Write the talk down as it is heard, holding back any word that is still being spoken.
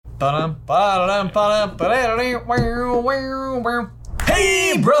Hey,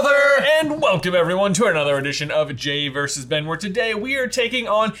 brother, and welcome everyone to another edition of Jay vs. Ben, where today we are taking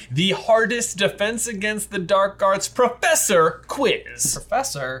on the hardest Defense Against the Dark Arts Professor quiz.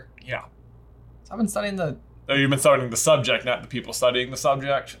 Professor? Yeah. I've been studying the... Oh, you've been studying the subject, not the people studying the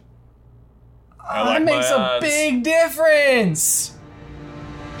subject. That makes a big difference!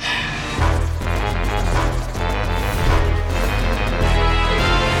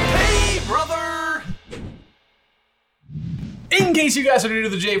 In case you guys are new to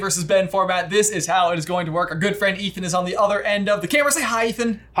the Jay vs. Ben format, this is how it is going to work. Our good friend Ethan is on the other end of the camera. Say hi,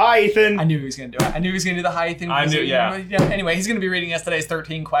 Ethan. Hi, Ethan. I knew he was going to do it. I knew he was going to do the hi, Ethan. Yeah. Anyway, he's going to be reading us today's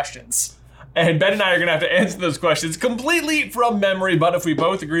 13 questions. And Ben and I are going to have to answer those questions completely from memory, but if we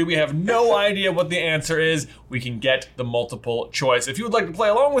both agree we have no idea what the answer is, we can get the multiple choice. If you would like to play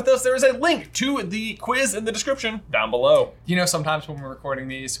along with us, there is a link to the quiz in the description down below. You know, sometimes when we're recording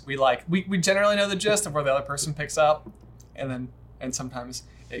these, we generally know the gist of where the other person picks up, and sometimes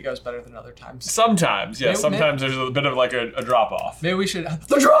it goes better than other times. Sometimes, yeah. Sometimes there's a bit of like a drop off. Maybe we should...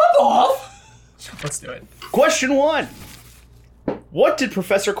 The drop off? Let's do it. Question 1. What did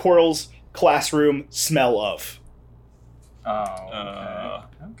Professor Quirrell's classroom smell of? Oh,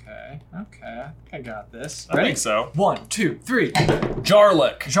 okay. I think I got this. I think so. 1, 2, 3.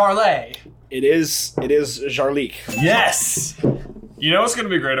 Jarlick. Jarlay. It is Jarlik. Yes! You know what's going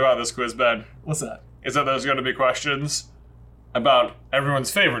to be great about this quiz, Ben? What's that? Is that there's going to be questions about everyone's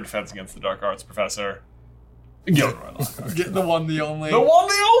favorite Defense Against the Dark Arts professor, Gilderoy Lockhart. The one, the only. The one,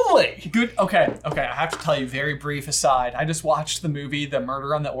 the only! Good. Okay. I have to tell you, very brief aside. I just watched the movie The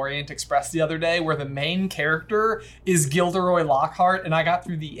Murder on the Orient Express the other day, where the main character is Gilderoy Lockhart, and I got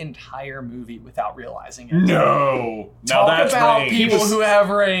through the entire movie without realizing it. No! Now Talk that's about range. people who have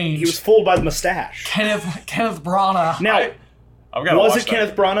range. He was fooled by the mustache. Kenneth Branagh. Now, was it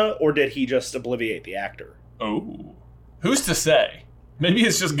Kenneth Branagh, or did he just obliviate the actor? Oh. Who's to say? Maybe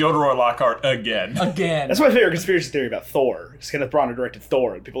it's just Gilderoy Lockhart again. That's my favorite conspiracy theory about Thor. Is Kenneth Branagh directed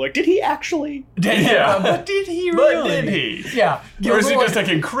Thor, and people are like, did he actually? Yeah. But did he really? But did he? Yeah. Or is he just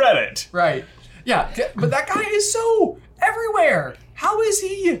taking credit? Right. Yeah, but that guy is so everywhere. How is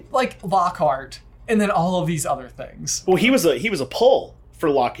he like Lockhart and then all of these other things? Well, he was a pull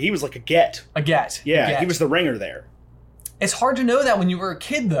for Lockhart. He was like a get. A get. Yeah, he was the ringer there. It's hard to know that when you were a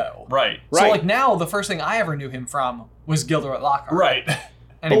kid, though. Right. So, like, now, the first thing I ever knew him from was Gilderoy Lockhart. Right.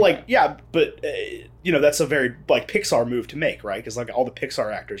 Anyway. But that's a very, like, Pixar move to make, right? Because, like, all the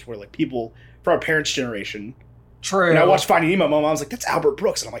Pixar actors were, like, people from our parents' generation. True. And I watched Finding Nemo, my mom was like, that's Albert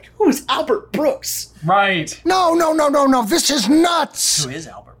Brooks. And I'm like, who is Albert Brooks? Right. No, this is nuts! Who is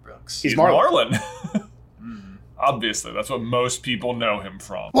Albert Brooks? He's Marlin. Obviously, that's what most people know him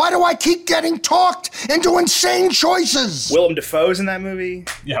from. Why do I keep getting talked into insane choices? Willem Dafoe's in that movie.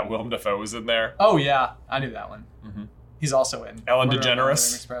 Yeah, Willem Dafoe was in there. Oh, yeah. I knew that one. Mm-hmm. He's also in Ellen Murder on the Orient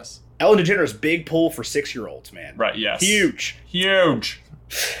DeGeneres. Express. Ellen DeGeneres, big pull for 6-year-olds, man. Right, yes. Huge.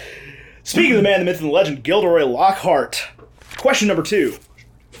 Speaking of the man, the myth, and the legend, Gilderoy Lockhart. Question number 2.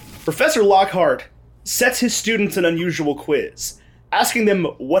 Professor Lockhart sets his students an unusual quiz, asking them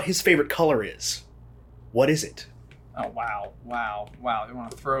what his favorite color is. What is it? Oh, wow. They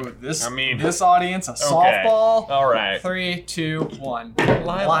want to throw this audience a okay. softball? All right. 3, 2, 1.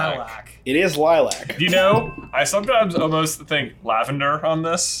 Lilac. It is lilac. You know, I sometimes almost think lavender on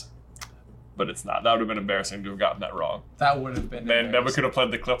this, but it's not. That would have been embarrassing to have gotten that wrong. That would have been Then we could have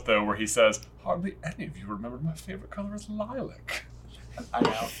played the clip, though, where he says, hardly any of you remember my favorite color is lilac. I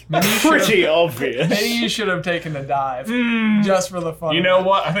know. Pretty obvious. Maybe you should have taken a dive just for the fun. You know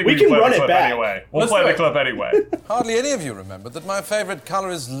what? I think we can play run the it clip back. Anyway. We'll play the clip anyway. Hardly any of you remember that my favorite color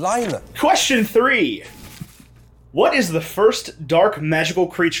is lilac. Question 3. What is the first dark magical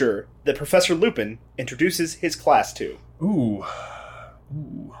creature that Professor Lupin introduces his class to? Ooh.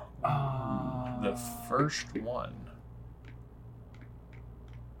 The first one.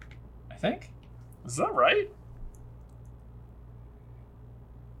 I think. Is that right?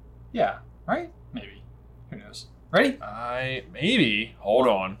 Yeah. Right? Maybe. Who knows? Ready? Maybe. Hold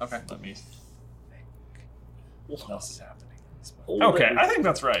on. Okay. Let me think. What else is happening? Okay, I think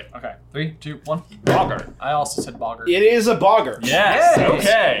that's right. Okay. 3, 2, 1. Boggart. I also said Boggart. It is a boggart. Yes. Yes.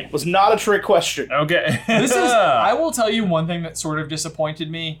 Okay. Was not a trick question. Okay. I will tell you one thing that sort of disappointed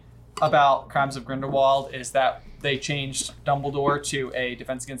me about Crimes of Grindelwald is that they changed Dumbledore to a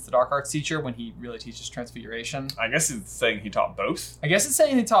Defense Against the Dark Arts teacher when he really teaches Transfiguration. I guess it's saying he taught both. I guess it's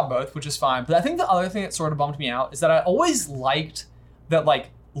saying he taught both, which is fine. But I think the other thing that sort of bummed me out is that I always liked that, like,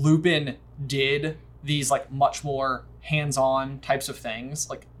 Lupin did these, like, much more hands-on types of things,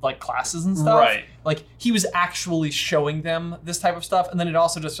 like classes and stuff. Right. Like he was actually showing them this type of stuff, and then it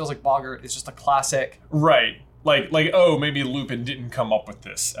also just feels like Bogart is just a classic. Right. Like, oh, maybe Lupin didn't come up with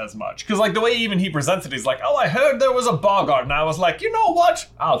this as much. Because, like, the way even he presents it, he's like, oh, I heard there was a Bogart. And I was like, you know what?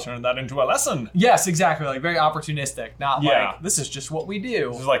 I'll turn that into a lesson. Yes, exactly. Like, very opportunistic. Not Yeah. like, this is just what we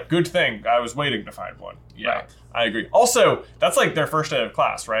do. This is like, good thing. I was waiting to find one. Yeah, Right. I agree. Also, that's like their first day of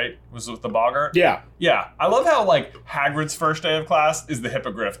class, right? Was with the Bogart? Yeah. Yeah. I love how, like, Hagrid's first day of class is the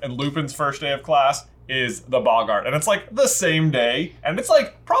Hippogriff, and Lupin's first day of class is the Bogart. And it's, like, the same day, and it's,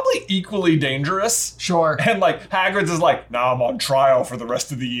 like, probably equally dangerous. Sure. And, like, Hagrid's is like, now I'm on trial for the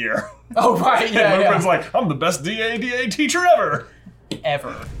rest of the year. Oh, right. Yeah, And Lupin's yeah. like, I'm the best DA teacher ever. Ever.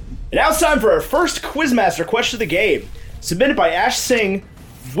 And now it's time for our first Quizmaster question of the game, submitted by Ash Singh.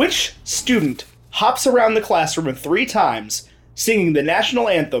 Which student hops around the classroom 3 times, singing the national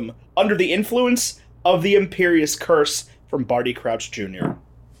anthem under the influence of the Imperious Curse from Barty Crouch Jr.?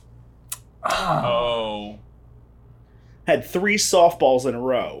 Oh. Had 3 softballs in a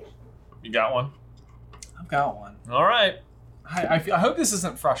row. You got one? I've got one. All right. I hope this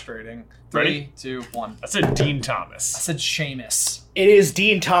isn't frustrating. Ready? 3, 2, 1. I said Dean I Thomas. said Seamus. It is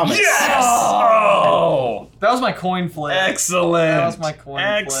Dean Thomas. Yes! Oh! That was my coin flip. Excellent. That was my coin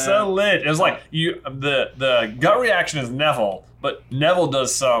flip. Excellent. It was like the gut reaction is Neville, but Neville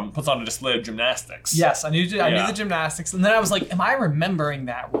puts on a display of gymnastics. Yes, I knew Yeah. the gymnastics, and then I was like, am I remembering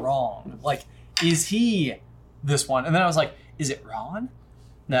that wrong? Like, is he this one? And then I was like, is it Ron?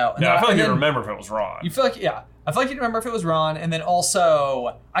 No. And Yeah, then I feel like and you then remember if it was Ron. You feel like, yeah. I feel like you'd remember if it was Ron, and then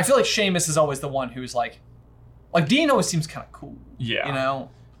also, I feel like Seamus is always the one who's like Dean always seems kind of cool. Yeah. You know?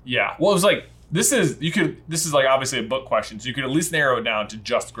 Yeah. Well, it was like this is like obviously a book question, so you could at least narrow it down to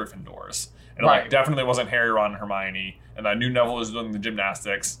just Gryffindors. And Right. like definitely wasn't Harry, Ron, and Hermione. And I knew Neville was doing the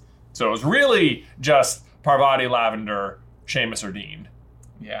gymnastics. So it was really just Parvati, Lavender, Seamus, or Dean.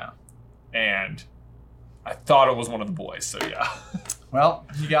 Yeah. And I thought it was one of the boys, so yeah. Well,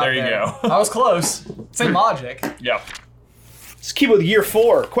 you got There you go. I was close. Same logic. Yep. Let's keep with year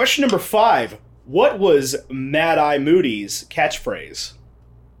 4. Question number 5. What was Mad Eye Moody's catchphrase?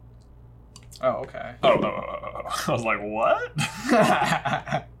 Oh, okay. Oh, I was like, what?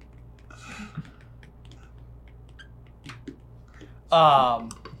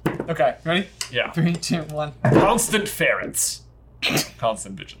 Okay, ready? Yeah. 3, 2, 1. Constant ferrets.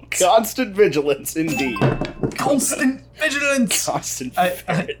 Constant vigilance. Constant vigilance, indeed. Constant vigilance. Constant I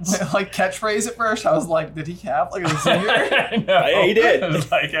ferrets. like catchphrase at first. I was like, did he have like a singer? I know. Yeah, he did. It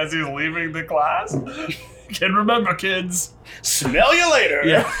was like as he was leaving the class. Can remember, kids. Smell you later.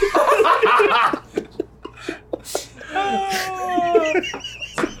 Yeah.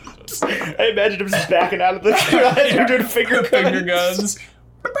 I imagine him just backing out of the class. You're doing finger guns.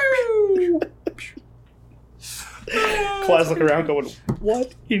 Class look around going,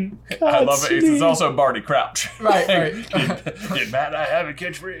 what in God's I love it. It's name? also Barty Crouch. Right. Did Matt I have a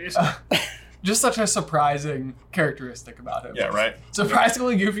catchphrase? Just such a surprising characteristic about him. Yeah, right.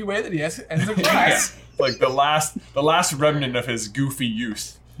 Surprisingly goofy way that he ends the class. Like the last remnant of his goofy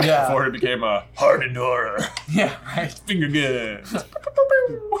youth. Yeah. Before he became a hardened horror. Yeah, right. Finger guns.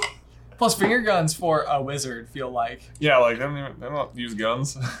 Plus, finger guns for a wizard feel like. Yeah, like they don't use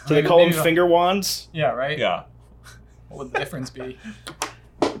guns. Do they call Maybe them not. finger wands? Yeah, right? Yeah. What would the difference be?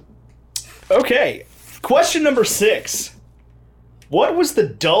 Okay. Question number 6. What was the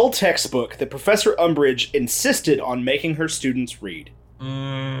dull textbook that Professor Umbridge insisted on making her students read?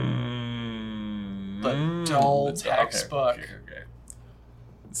 The dull textbook. Okay.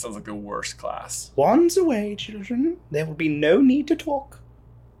 It sounds like the worst class. Wands away, children. There will be no need to talk.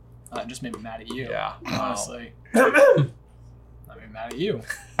 It just made me mad at you. Yeah. Honestly. I made me mad at you.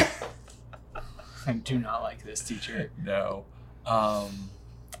 I do not like this teacher. No.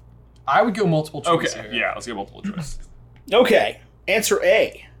 I would go multiple choice Okay. here. Yeah, let's get multiple choice. Okay. Answer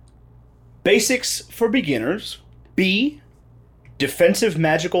A. Basics for beginners. B. Defensive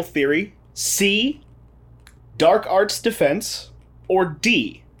magical theory. C. Dark arts defense. Or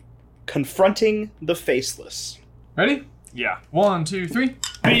D. Confronting the faceless. Ready? Yeah. 1, 2, 3.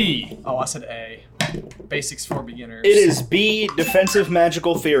 B. Oh, I said A. Basics for beginners. It is B. Defensive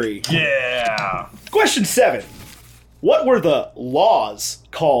magical theory. Yeah. Question 7. What were the laws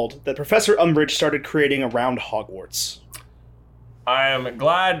called that Professor Umbridge started creating around Hogwarts? I am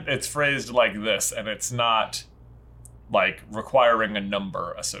glad it's phrased like this, and it's not like requiring a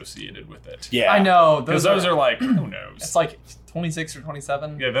number associated with it. Yeah. I know. Because those are like, who knows? It's like 26 or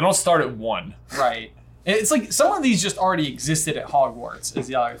 27. Yeah, they don't start at 1. Right. It's like some of these just already existed at Hogwarts is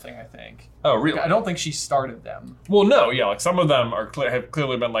the other thing, I think. Oh, really? I don't think she started them. Well, no, yeah, like some of them have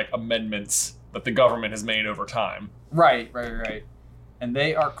clearly been like amendments that the government has made over time. Right. And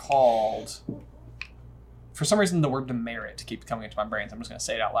they are called... For some reason, the word demerit keeps coming into my brain, so I'm just going to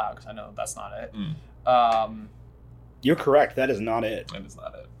say it out loud because I know that's not it. You're correct. That is not it. That is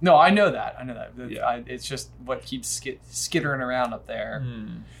not it. No, I know that. Yeah. It's just what keeps skittering around up there.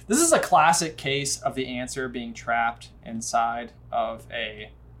 This is a classic case of the answer being trapped inside of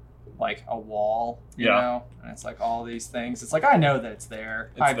a wall, you know? And it's like all these things. It's like, I know that it's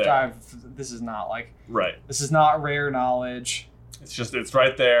there. This is not right. This is not rare knowledge. It's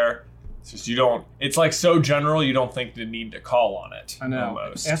right there. It's just it's like so general you don't think the need to call on it. I know.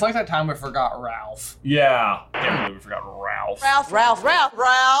 Almost. And it's like that time we forgot Ralph. Yeah. Damn it, we forgot Ralph. Ralph. I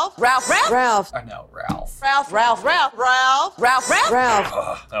know, Ralph. Ugh,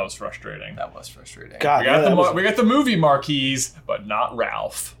 that was frustrating. That was frustrating. God, We got the movie marquees, but not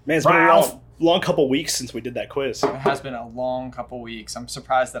Ralph. Man, it's been a long couple weeks since we did that quiz. It has been a long couple weeks. I'm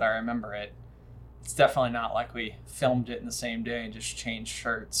surprised that I remember it. It's definitely not like we filmed it in the same day and just changed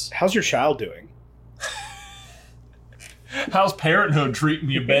shirts. How's your child doing? How's parenthood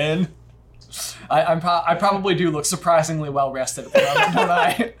treating you, Ben? I probably do look surprisingly well rested at the moment, don't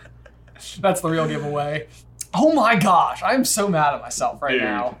I? That's the real giveaway. Oh my gosh, I'm so mad at myself right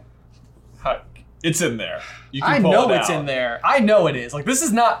now. It's in there. You can I pull know it it's out. in there. I know it is. Like, this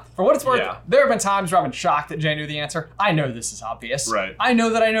is not, for what it's worth, Yeah. there have been times where I've been shocked that Jay knew the answer. I know this is obvious. Right. I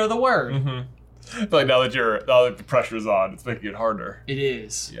know that I know the word. I feel like now that the pressure's on, it's making it harder. It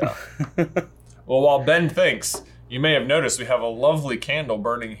is. Yeah. Well, while Ben thinks, you may have noticed we have a lovely candle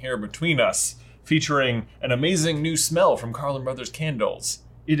burning here between us, featuring an amazing new smell from Carlin Brothers Candles.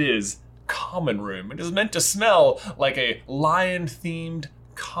 It is Common Room. It is meant to smell like a lion-themed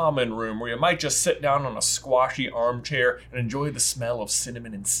common room where you might just sit down on a squashy armchair and enjoy the smell of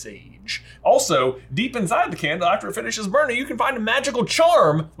cinnamon and sage. Also, deep inside the candle, after it finishes burning, you can find a magical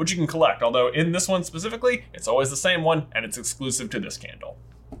charm, which you can collect. Although in this one specifically, it's always the same one, and it's exclusive to this candle.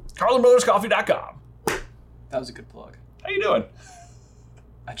 CarlinBrothersCoffee.com. That was a good plug. How you doing?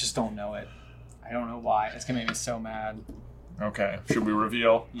 I just don't know it. I don't know why. It's gonna make me so mad. Okay, should we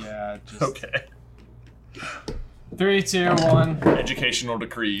reveal? Yeah, just... Okay. 3, 2, 1. Educational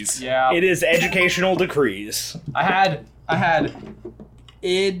decrees. Yeah. It is educational decrees. I had I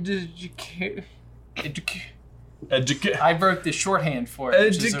wrote the shorthand for it,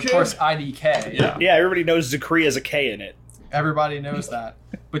 which is of course IDK. Yeah. Yeah, everybody knows decree has a K in it. Everybody knows that.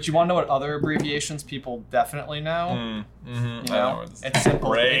 But you want to know what other abbreviations people definitely know? You I know know, where this is. it's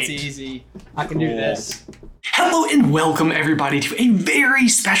simple. Great. It's easy. I can do this. Hello and welcome everybody to a very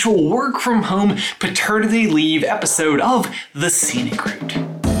special work from home paternity leave episode of The Scenic Route.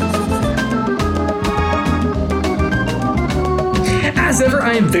 As ever,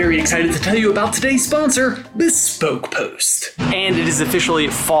 I am very excited to tell you about today's sponsor, Bespoke Post. And it is officially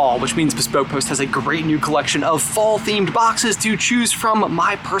fall, which means Bespoke Post has a great new collection of fall-themed boxes to choose from.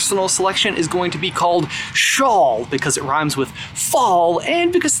 My personal selection is going to be called Shawl, because it rhymes with fall,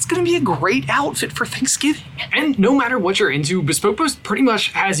 and because it's going to be a great outfit for Thanksgiving. And no matter what you're into, Bespoke Post pretty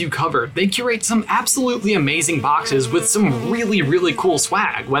much has you covered. They curate some absolutely amazing boxes with some really, really cool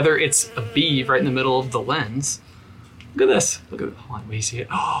swag, whether it's a bee right in the middle of the lens. Look at this. Look at it. Hold on, wait, see it?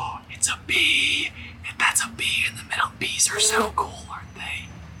 Oh, it's a bee. And that's a bee in the middle. Bees are so cool, aren't they?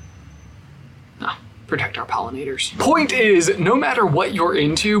 No, protect our pollinators. Point is, no matter what you're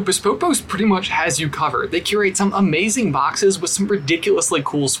into, Bespoke Post pretty much has you covered. They curate some amazing boxes with some ridiculously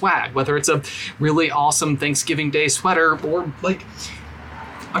cool swag, whether it's a really awesome Thanksgiving Day sweater or like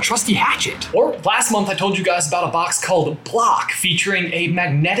a trusty hatchet. Or last month I told you guys about a box called Block, featuring a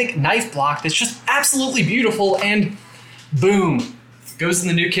magnetic knife block that's just absolutely beautiful and boom, goes in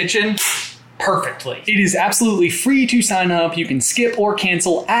the new kitchen perfectly. It is absolutely free to sign up. You can skip or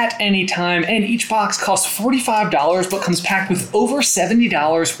cancel at any time, and each box costs $45 but comes packed with over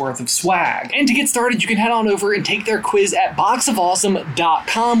 $70 worth of swag. And to get started, you can head on over and take their quiz at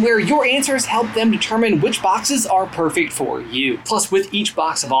boxofawesome.com, where your answers help them determine which boxes are perfect for you. Plus, with each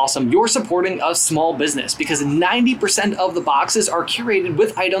Box of Awesome, you're supporting a small business because 90% of the boxes are curated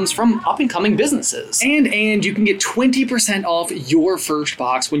with items from up-and-coming businesses. And you can get 20% off your first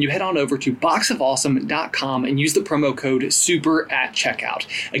box when you head on over to boxofawesome.com and use the promo code SUPER at checkout.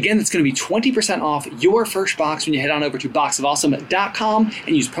 Again, that's going to be 20% off your first box when you head on over to boxofawesome.com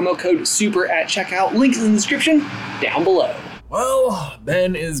and use promo code SUPER at checkout. Links in the description down below. Well,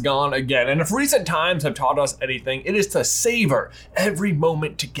 Ben is gone again, and if recent times have taught us anything, it is to savor every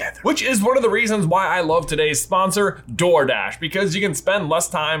moment together. Which is one of the reasons why I love today's sponsor, DoorDash, because you can spend less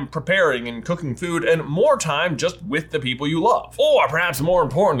time preparing and cooking food and more time just with the people you love. Or perhaps more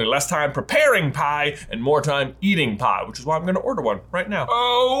importantly, less time preparing pie and more time eating pie, which is why I'm gonna order one right now.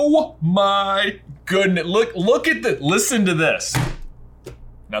 Oh my goodness. Look at the, listen to this.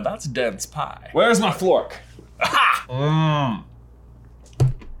 Now that's dense pie. Where's my fork? Aha!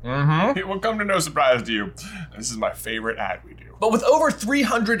 It will come to no surprise to you. This is my favorite ad we do. But with over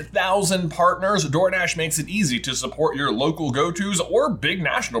 300,000 partners, DoorDash makes it easy to support your local go-tos or big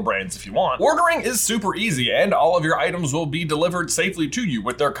national brands if you want. Ordering is super easy, and all of your items will be delivered safely to you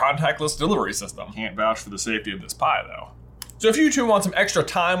with their contactless delivery system. Can't vouch for the safety of this pie, though. So if you too want some extra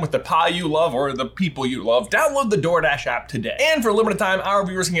time with the pie you love or the people you love, download the DoorDash app today. And for a limited time, our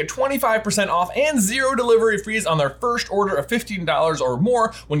viewers can get 25% off and 0 delivery fees on their first order of $15 or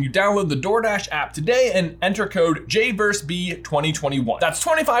more when you download the DoorDash app today and enter code JVerseB2021. That's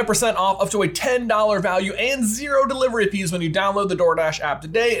 25% off up to a $10 value and 0 delivery fees when you download the DoorDash app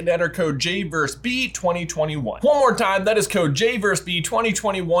today and enter code JVerseB2021. One more time, that is code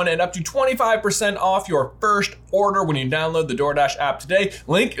JVerseB2021 and up to 25% off your first order when you download the DoorDash app today.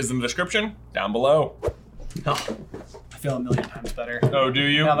 Link is in the description down below. Oh, I feel a million times better. Oh, do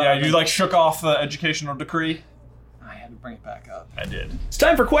you? Yeah, you like shook off the educational decree? I had to bring it back up. I did. It's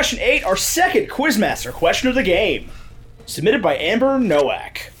time for question 8, our second Quizmaster question of the game. Submitted by Amber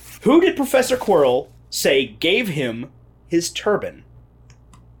Nowak. Who did Professor Quirrell say gave him his turban?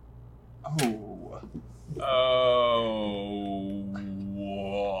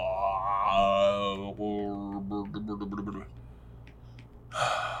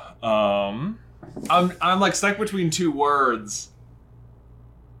 I'm like stuck between two words.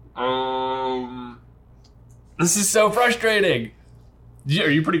 This is so frustrating. Are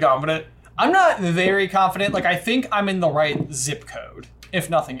you pretty confident? I'm not very confident. Like, I think I'm in the right zip code, if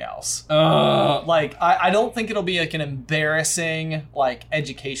nothing else. Like, I don't think it'll be like an embarrassing, like,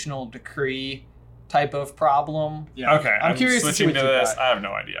 educational decree type of problem. Yeah. Okay. I'm curious to see what to you this. got. I have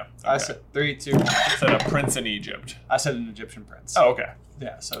no idea. Okay. I said 3, 2, 1. I said a prince in Egypt. I said an Egyptian prince. Oh, okay.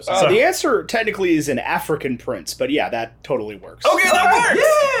 Yeah, so The answer technically is an African prince, but yeah, that totally works. Okay, that works.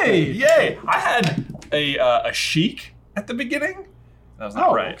 Yay! Yay! I had a sheik at the beginning. That was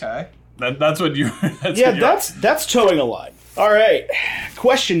not right. Okay. That's what you. That's towing a line. All right,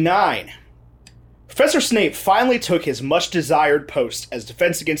 question 9. Professor Snape finally took his much-desired post as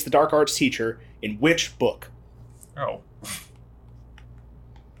Defense Against the Dark Arts teacher in which book? Oh.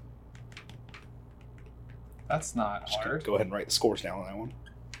 That's not hard. Go ahead and write the scores down on that one.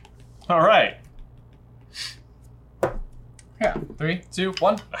 All right. Yeah. 3, 2,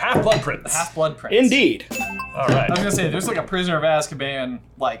 1. The Half-Blood Prince. Half-Blood Prince. Indeed. All right. I was gonna say there's like a Prisoner of Azkaban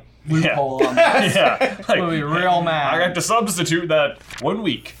like loophole on this. Yeah. We'll be real mad. I got to substitute that 1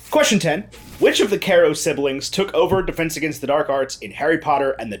 week. Question 10. Which of the Caro siblings took over Defense Against the Dark Arts in Harry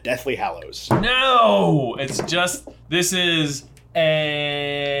Potter and the Deathly Hallows? No! It's just, this is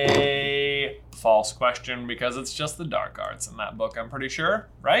a false question because it's just the Dark Arts in that book, I'm pretty sure,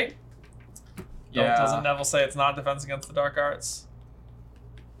 right? Yeah. Doesn't Neville say it's not Defense Against the Dark Arts?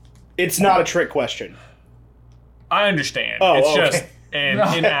 It's not a trick question. I understand. Oh, it's okay. just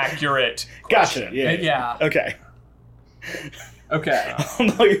an inaccurate Gotcha. question. Yeah. Okay. Okay. I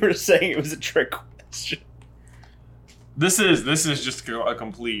don't know you were saying it was a trick question. This is just a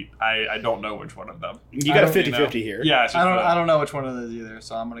complete. I don't know which one of them. You got a don't 50-50 here. Yeah, it's just I don't know which one it is either,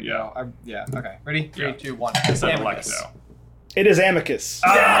 so I'm gonna Yeah. go. Yeah. Okay. Ready? 3, Yeah. 2, 1. I said Amicus. Electo. It is Amicus.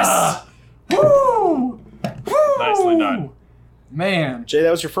 Yes! Woo! Woo! Nicely done. Man. Jay,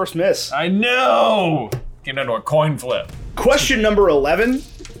 that was your first miss. I know. Came down to a coin flip. Question number 11,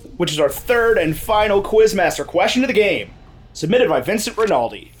 which is our third and final Quizmaster question of the game, submitted by Vincent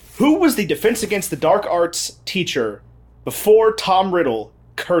Rinaldi. Who was the Defense Against the Dark Arts teacher before Tom Riddle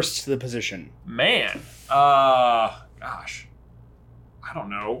cursed the position? Man. Gosh. I don't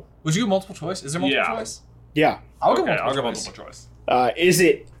know. Would you go multiple choice? Is there multiple Yeah. choice? Yeah. I'll go Okay, multiple I'll go choice. multiple choice. Is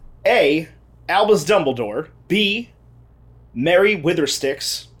it A, Albus Dumbledore, B, Mary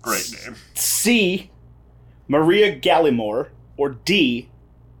Withersticks, Great name. C, Maria Gallimore, or D,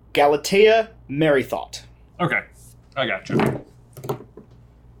 Galatea Merrythought? Okay. I gotcha.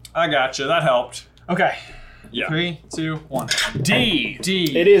 That helped. Okay. Yeah. 3, 2, 1. D.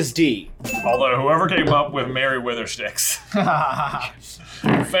 D. It is D. Although whoever came up with Mary Withersticks.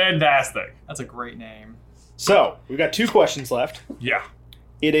 Fantastic. That's a great name. So, we've got 2 questions left. Yeah.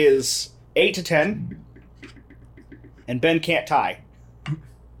 It is 8 to 10, and Ben can't tie.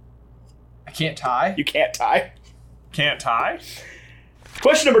 I can't tie. You can't tie. Can't tie?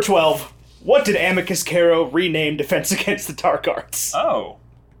 Question number 12. What did Amicus Caro rename Defense Against the Dark Arts? Oh.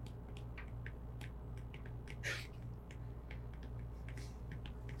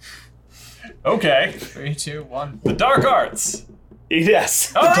 Okay. 3, 2, 1. The Dark Arts.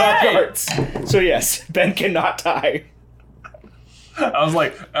 Yes, the All Dark right! Arts. So yes, Ben cannot tie. I was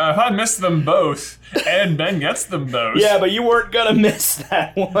like, if I miss them both, and Ben gets them both. Yeah, but you weren't gonna miss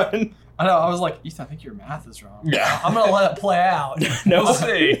that one. I know. I was like, Ethan, I think your math is wrong. Yeah. I'm gonna let it play out. No, We'll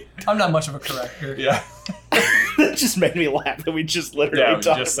see. I'm not much of a corrector. Yeah. that just made me laugh that we just literally Yeah, we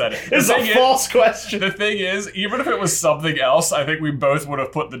talked just said it. It's The a thing is- false question. The thing is, even if it was something else, I think we both would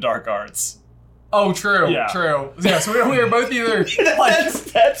have put the dark arts. Oh, true. Yeah. True. Yeah. So we were both either like,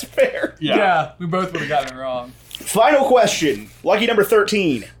 That's fair. Yeah. we both would have gotten it wrong. Final question. Lucky number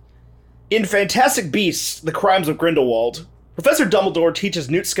 13. In Fantastic Beasts, The Crimes of Grindelwald, Professor Dumbledore teaches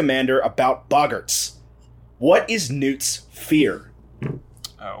Newt Scamander about boggarts. What is Newt's fear?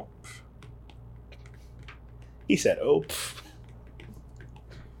 Oh. He said, oh. Pff.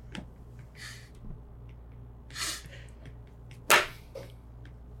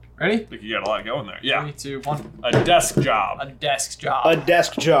 Ready? I think you got a lot going there. Yeah. 3, 2, 1. A desk job. A desk job. A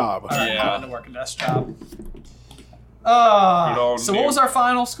desk job. Alright, Yeah. I'm going to work a desk job. Good old So what Newt. was our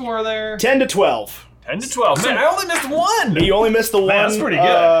final score there? 10 to 12. 10 to 12. Man, I only missed one. You only missed the one. Man, that's pretty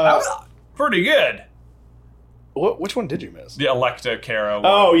good. Pretty good. Which one did you miss? The Electa Cara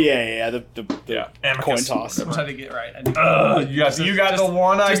one. Oh, yeah. The Yeah. coin Amicus. toss. I'm trying to get it right. I did. You got the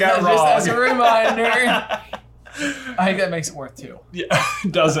one I got Just wrong. as a reminder. I think that makes it worth 2. Yeah,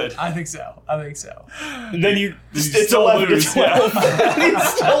 does it? I think so. And then you You it's still 11 lose, to 12. you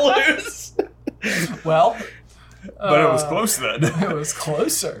still lose. Well, But it was close then. it was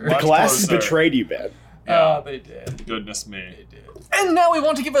closer. Much Glasses closer. betrayed you, Ben. They did. Goodness me. And now we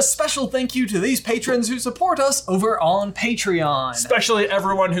want to give a special thank you to these patrons who support us over on Patreon. Especially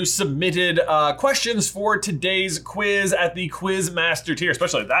everyone who submitted questions for today's quiz at the Quizmaster tier.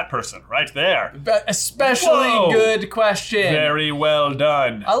 Especially that person right there. But especially Whoa. good question. Very well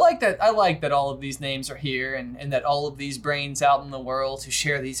done. I like that all of these names are here and that all of these brains out in the world who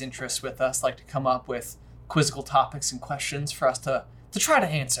share these interests with us like to come up with quizzical topics and questions for us to try to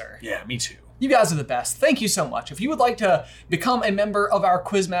answer. Yeah, me too. You guys are the best. Thank you so much. If you would like to become a member of our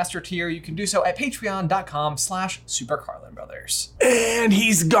Quizmaster tier, you can do so at patreon.com/SuperCarlinBrothers. And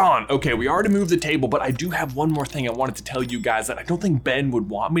he's gone. Okay, we already moved the table, but I do have one more thing I wanted to tell you guys that I don't think Ben would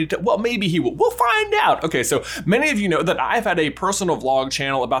want me to tell. Well, maybe he will. We'll find out. Okay, so many of you know that I've had a personal vlog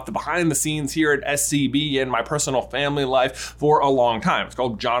channel about the behind the scenes here at SCB and my personal family life for a long time. It's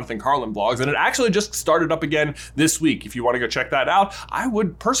called Jonathan Carlin Vlogs, and it actually just started up again this week. If you want to go check that out, I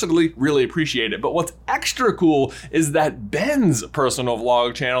would personally really appreciate it. But what's extra cool is that Ben's personal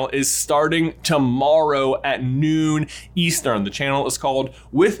vlog channel is starting tomorrow at noon Eastern. The channel is called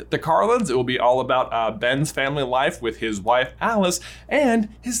With the Carlins. It will be all about Ben's family life with his wife Alice and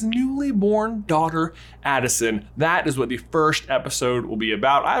his newly born daughter Addison. That is what the first episode will be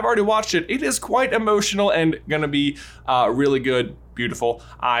about. I've already watched it. It is quite emotional and gonna be really good. Beautiful.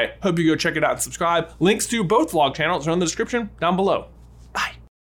 I hope you go check it out and subscribe. Links to both vlog channels are in the description down below.